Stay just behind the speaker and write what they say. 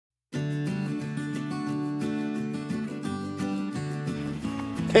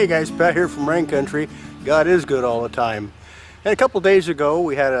Hey guys, Pat here from Rain Country. God is good all the time. And a couple days ago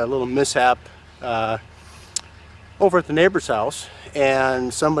we had a little mishap over at the neighbor's house,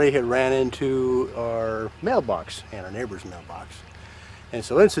 and somebody had ran into our mailbox and our neighbor's mailbox. And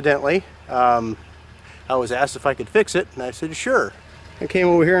so incidentally, I was asked if I could fix it, and I said sure. I came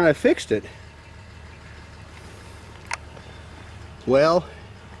over here and I fixed it. Well,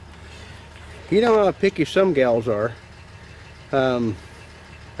 you know how picky some gals are.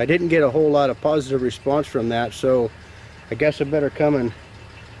 I didn't get a whole lot of positive response from that, so I guess I better come and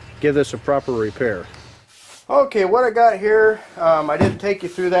give this a proper repair. Okay, what I got here, I didn't take you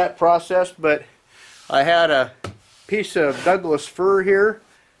through that process, but I had a piece of Douglas fir here,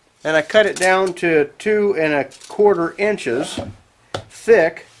 and I cut it down to 2 1/4 inches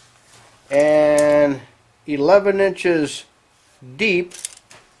thick and 11 inches deep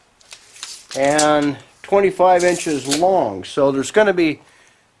and 25 inches long. So there's going to be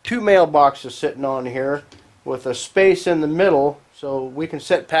 2 mailboxes sitting on here with a space in the middle, so we can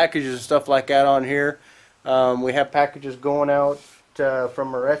set packages and stuff like that on here. We have packages going out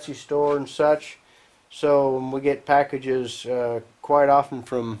from our Etsy store and such, so we get packages quite often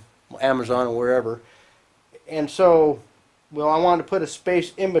from Amazon or wherever. And so, well, I wanted to put a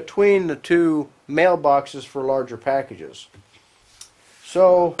space in between the 2 mailboxes for larger packages.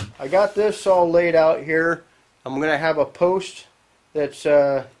 So I got this all laid out here. I'm going to have a post that's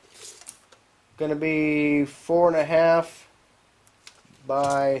going to be 4.5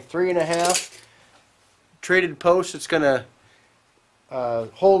 by 3.5 treated post. It's going to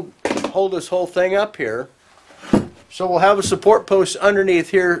hold this whole thing up here. So we'll have a support post underneath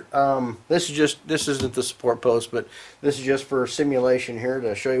here. This isn't the support post, but this is just for simulation here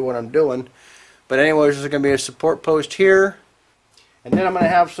to show you what I'm doing. But anyways, there's going to be a support post here, and then I'm going to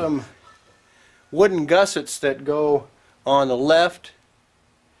have some wooden gussets that go on the left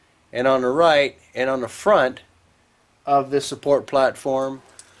and on the right and on the front of this support platform.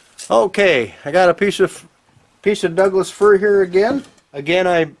 Okay, I got a piece of Douglas fir here again. Again,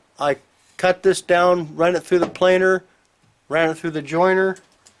 I cut this down, ran it through the planer, ran it through the joiner,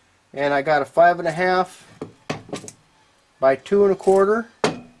 and I got a 5.5 by 2 1/4.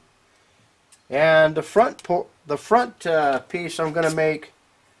 And the front piece I'm going to make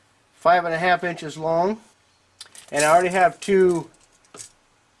 5.5 inches long, and I already have 2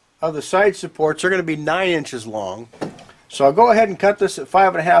 of the side supports. They're going to be 9 inches long. So I'll go ahead and cut this at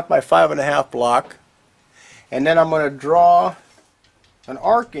 5.5 by 5.5 block, and then I'm going to draw an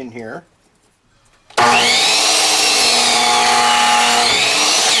arc in here.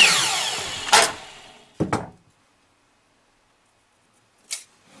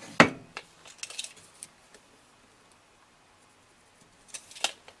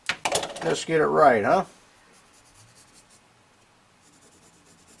 Just get it right, huh?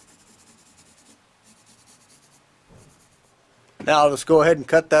 Now let's go ahead and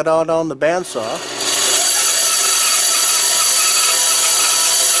cut that out on the bandsaw.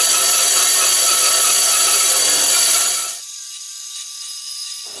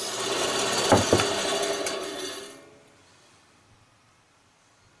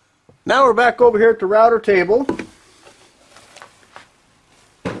 Now we're back over here at the router table.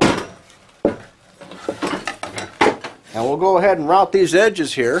 And we'll go ahead and route these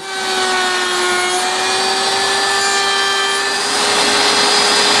edges here.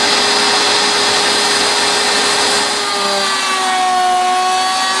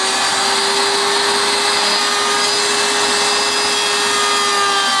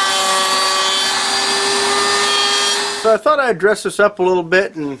 So I thought I'd dress this up a little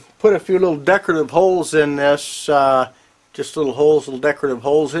bit and put a few little decorative holes in this, just little decorative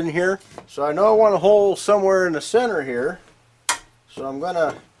holes in here. So I know I want a hole somewhere in the center here, so I'm going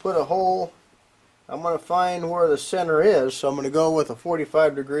to put a hole. I'm going to find where the center is, so I'm going to go with a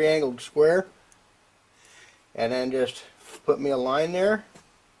 45-degree angled square, and then just put me a line there.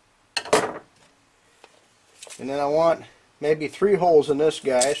 And then I want maybe 3 holes in this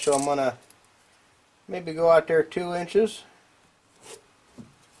guy, so I'm going to maybe go out there 2 inches.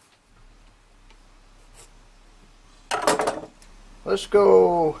 Let's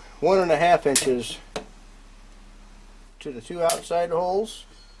go 1.5 inches to the 2 outside holes.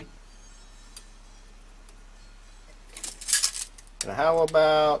 And how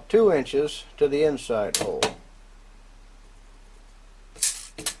about 2 inches to the inside hole?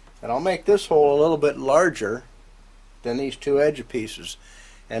 And I'll make this hole a little bit larger than these 2 edge pieces,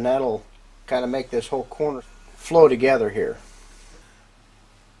 and that'll kind of make this whole corner flow together here.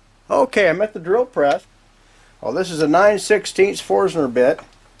 Okay, I'm at the drill press. Well, this is a 9/16 Forstner bit,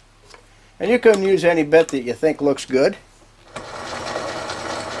 and you can use any bit that you think looks good.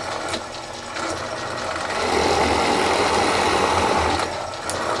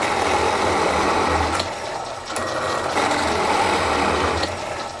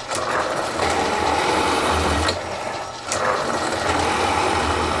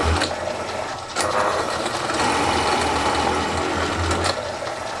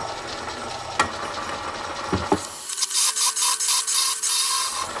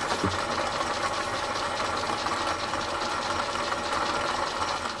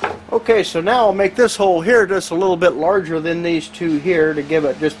 Okay, so now I'll make this hole here just a little bit larger than these two here to give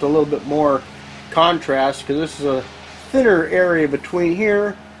it just a little bit more contrast, because this is a thinner area between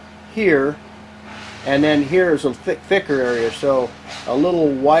here, here, and then here is a thicker area. So a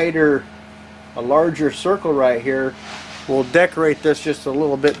little wider, a larger circle right here will decorate this just a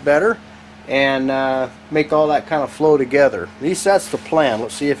little bit better and make all that kind of flow together. At least that's the plan.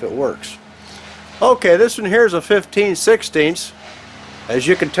 Let's see if it works. Okay, this one here is a 15/16. As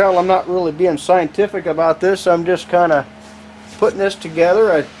you can tell, I'm not really being scientific about this. I'm just kind of putting this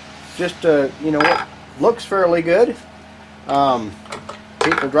together. You know, it looks fairly good.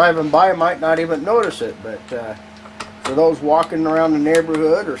 People driving by might not even notice it, but for those walking around the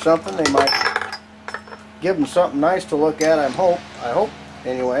neighborhood or something, they might give them something nice to look at. I hope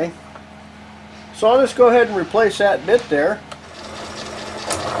anyway. So I'll just go ahead and replace that bit there.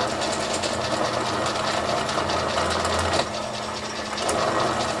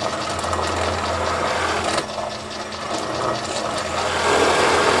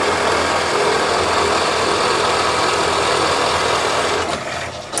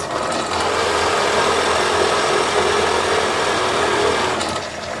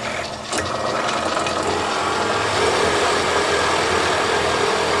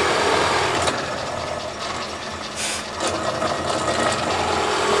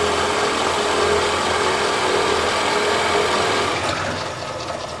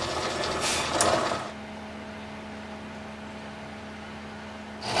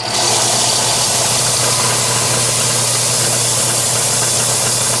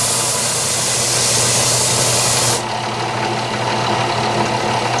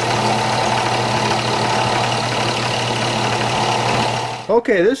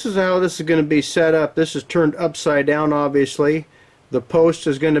 Okay, this is how this is going to be set up. This is turned upside down, obviously. The post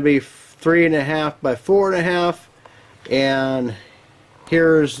is going to be 3.5 by 4.5, and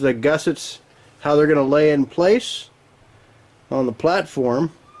here's the gussets, how they're going to lay in place on the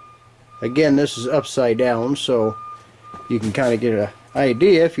platform. Again, this is upside down, so you can kind of get an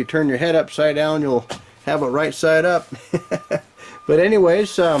idea. If you turn your head upside down, you'll have it right side up. But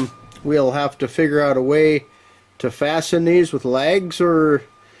anyways, we'll have to figure out a way to fasten these with legs or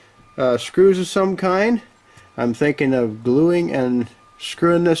screws of some kind. I'm thinking of gluing and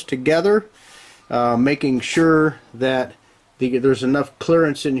screwing this together, making sure that there's enough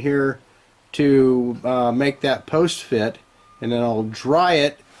clearance in here to make that post fit, and then I'll dry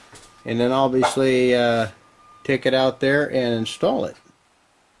it and then obviously take it out there and install it.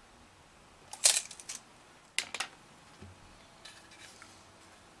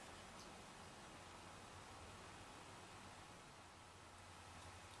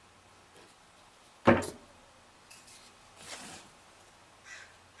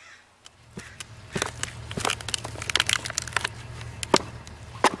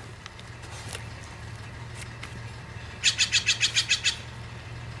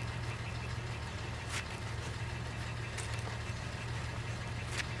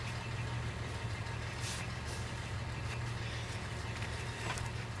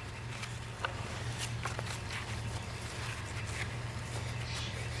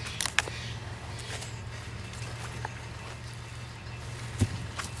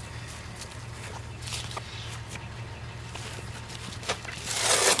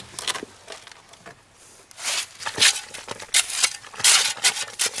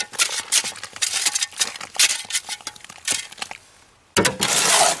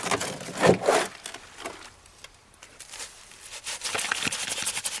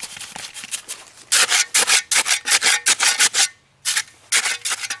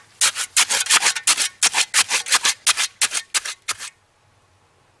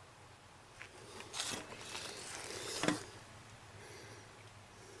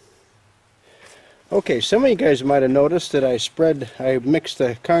 Okay, some of you guys might have noticed that I mixed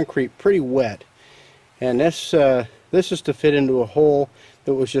the concrete pretty wet, and this is to fit into a hole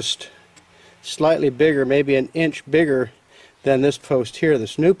that was just slightly bigger, maybe an inch bigger than this post here,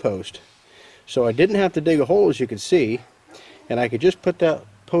 this new post. So I didn't have to dig a hole, as you can see, and I could just put that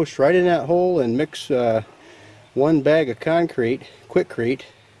post right in that hole and mix one bag of concrete, Quikrete,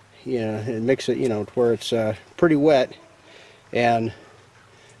 and mix it, to where it's pretty wet, and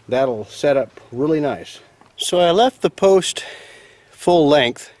that'll set up really nice. So I left the post full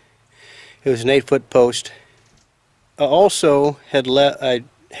length. It was an 8-foot post. I also had a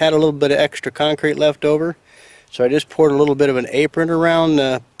little bit of extra concrete left over, so I just poured a little bit of an apron around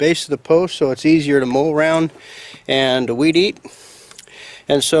the base of the post so it's easier to mow around and to weed eat.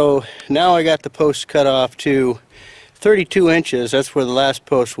 And so now I got the post cut off to 32 inches. That's where the last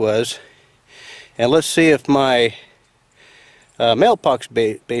post was. And let's see if my mailbox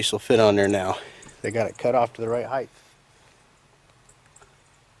base will fit on there now. They got it cut off to the right height.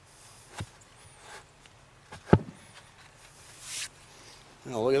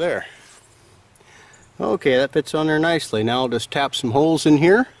 Oh, look at there. Okay, that fits on there nicely. Now I'll just tap some holes in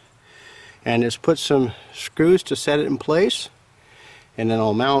here and just put some screws to set it in place, and then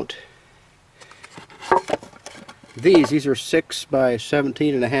I'll mount these. These are 6 by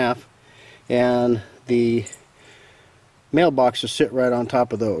 17.5, and the mailboxes sit right on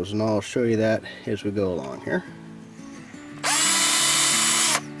top of those, and I'll show you that as we go along here.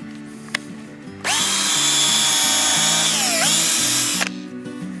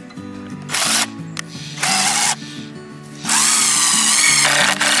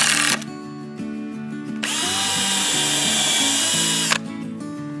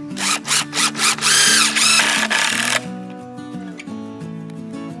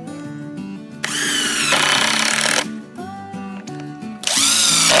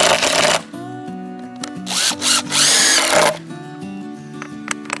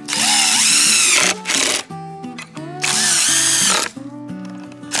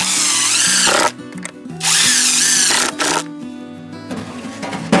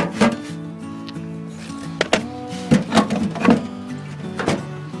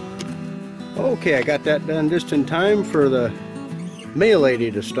 Okay, I got that done just in time for the mail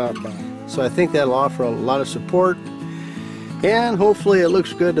lady to stop by. So I think that'll offer a lot of support, and hopefully it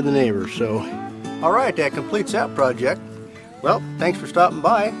looks good to the neighbors. So, alright, that completes that project. Well, thanks for stopping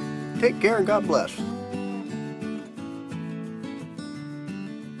by. Take care and God bless.